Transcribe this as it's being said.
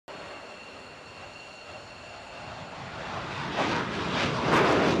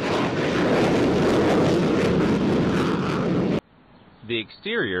The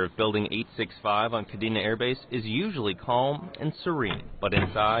exterior of Building 865 on Kadena Air Base is usually calm and serene, but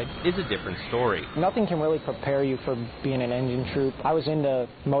inside is a different story. Nothing can really prepare you for being an engine troop. I was into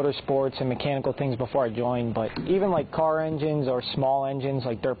motorsports and mechanical things before I joined, but even like car engines or small engines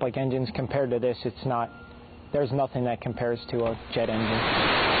like dirt bike engines, compared to this, there's nothing that compares to a jet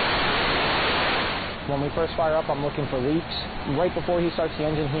engine. When we first fire up, I'm looking for leaks. Right before he starts the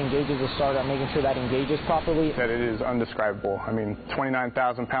engine, he engages the starter. I'm making sure that engages properly. That it is undescribable. I mean,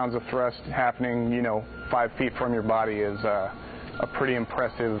 29,000 pounds of thrust happening, 5 feet from your body is a pretty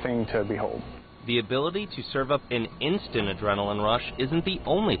impressive thing to behold. The ability to serve up an instant adrenaline rush isn't the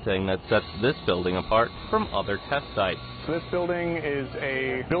only thing that sets this building apart from other test sites. So this building is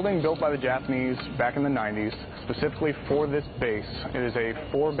a building built by the Japanese back in the 90s, specifically for this base. It is a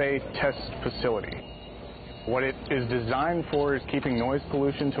 4-bay test facility. What it is designed for is keeping noise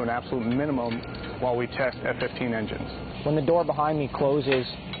pollution to an absolute minimum while we test F-15 engines. When the door behind me closes,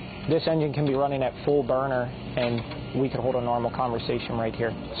 this engine can be running at full burner and we could hold a normal conversation right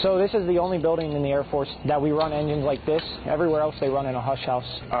here. So this is the only building in the Air Force that we run engines like this. Everywhere else they run in a hush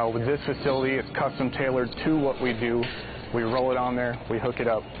house. With this facility, it's custom tailored to what we do. We roll it on there, we hook it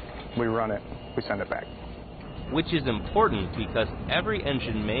up, we run it, we send it back. Which is important because every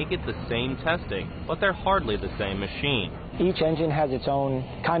engine may get the same testing, but they're hardly the same machine. Each engine has its own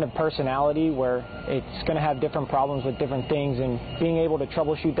kind of personality where it's going to have different problems with different things, and being able to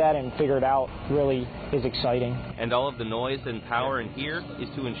troubleshoot that and figure it out really is exciting. And all of the noise and power in here is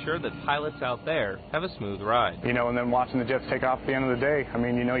to ensure that pilots out there have a smooth ride. And then watching the jets take off at the end of the day, I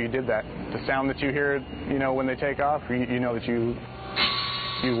mean, you did that. The sound that you hear, when they take off, you know that you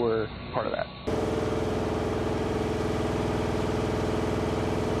were part of that.